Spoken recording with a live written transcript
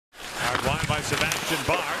Sebastian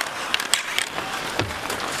Bard.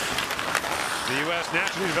 The U.S.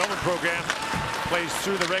 National Development Program plays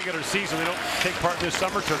through the regular season. They don't take part in this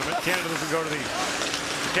summer tournament. Canada doesn't go to the...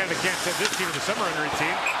 Canada can't send this team to the summer under 18.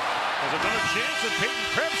 There's another chance, and Peyton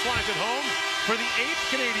Krebs slides it home for the 8th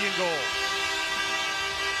Canadian goal.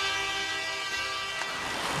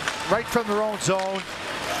 Right from their own zone.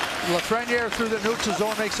 Lafreniere through the neutral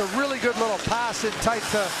zone makes a really good little pass in tight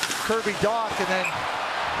to Kirby Dach, and then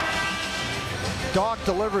Dach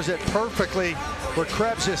delivers it perfectly, where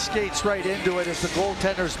Krebs just skates right into it as the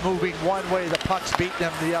goaltender's moving one way, the puck's beating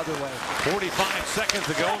him the other way. 45 seconds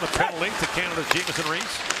to go, and the penalty to Canada's Jamieson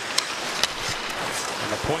Rees.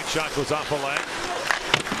 And the point shot goes off a leg.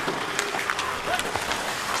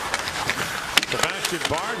 Sebastian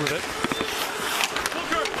Bard with it.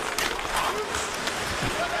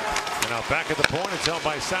 And now back at the point, it's held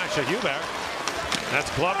by Sasha Hubert.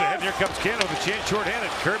 That's gloved ahead. Here comes Canada with a chance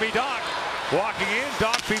short-handed. Kirby Dach walking in.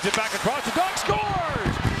 Dach feeds it back across. The Dach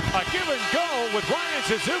scores! A give and go with Ryan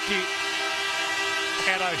Suzuki.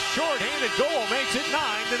 And a short-handed goal makes it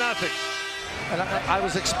 9-0. And I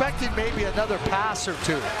was expecting maybe another pass or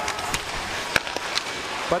two.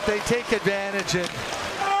 But they take advantage, and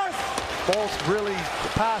both really, the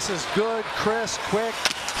pass is good, crisp, quick,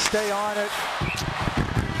 stay on it.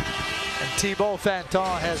 And Thibault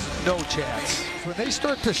Fanton has no chance. When they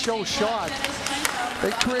start to show shot,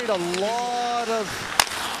 they create a lot of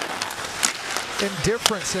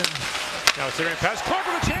indifference. And now it's a great pass. Clark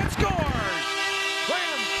with a chance, scores!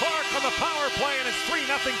 Graham Clark on the power play, and it's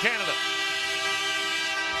 3-0 Canada.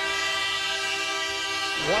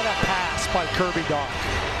 What a pass by Kirby Dach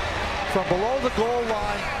from below the goal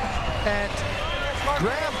line, and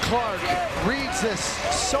Graham Clark reads this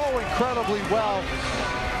so incredibly well.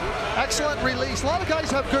 Excellent release. A lot of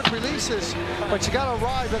guys have good releases, but you got to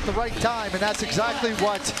arrive at the right time, and that's exactly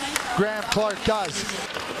what Graham Clark does.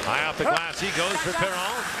 High off the glass, he goes for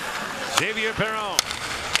Perron. Xavier Perron.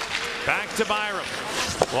 Back to Byram.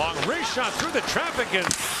 Long wrist shot through the traffic, and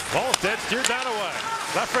Volstead steered that away.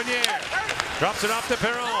 Lafreniere drops it off to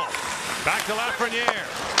Perron. Back to Lafreniere.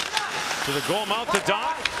 To the goal mouth to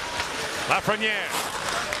Dach. Lafreniere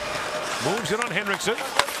moves it on Henriksen.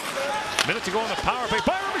 Minute to go on the power play.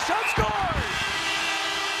 Byram, a shot, scores!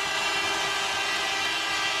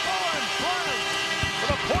 Owen Byram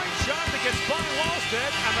with a point shot that gets by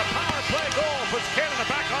Wallstead, and the power play goal puts Canada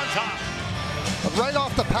back on top. Right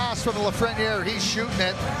off the pass from Lafreniere, he's shooting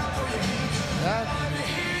it. That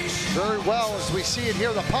very well as we see it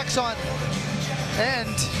here. The puck's on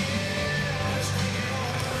end.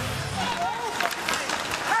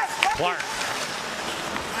 Clark.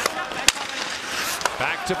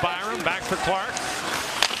 Back to Byram, back for Clark.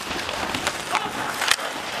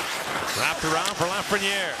 Wrapped around for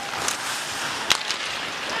Lafreniere.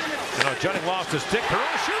 Jennings lost his stick.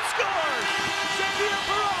 Perron shoots, scores! Xavier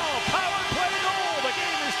Perron, power play goal. The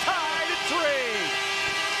game is tied at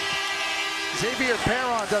 3. Xavier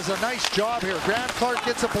Perron does a nice job here. Graham Clark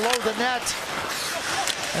gets it below the net.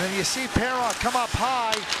 And then you see Perron come up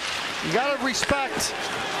high. You got to respect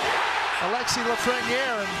Alexis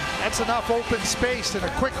Lafreniere, and that's enough open space and a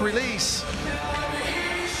quick release.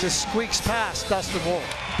 Just squeaks past Dustin Wolf.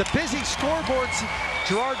 The busy scoreboards,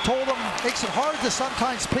 Gerard told him, makes it hard to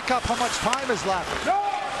sometimes pick up how much time is left.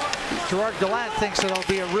 Gerard Gallant thinks it'll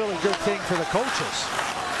be a really good thing for the coaches.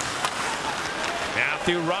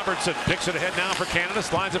 Matthew Robertson picks it ahead now for Canada,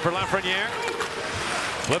 slides it for Lafreniere.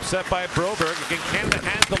 Flip set by Broberg. Again, Canada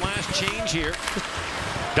has the last change here.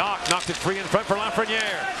 Dach knocked it free in front for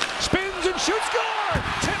Lafreniere. Spins and shoots, score!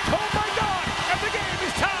 Tipped home by Dach, and the game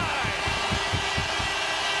is tied!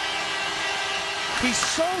 He's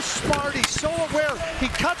so smart, he's so aware. He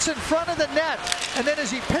cuts in front of the net, and then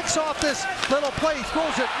as he picks off this little play, he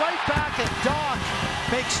throws it right back, and Dach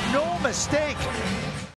makes no mistake.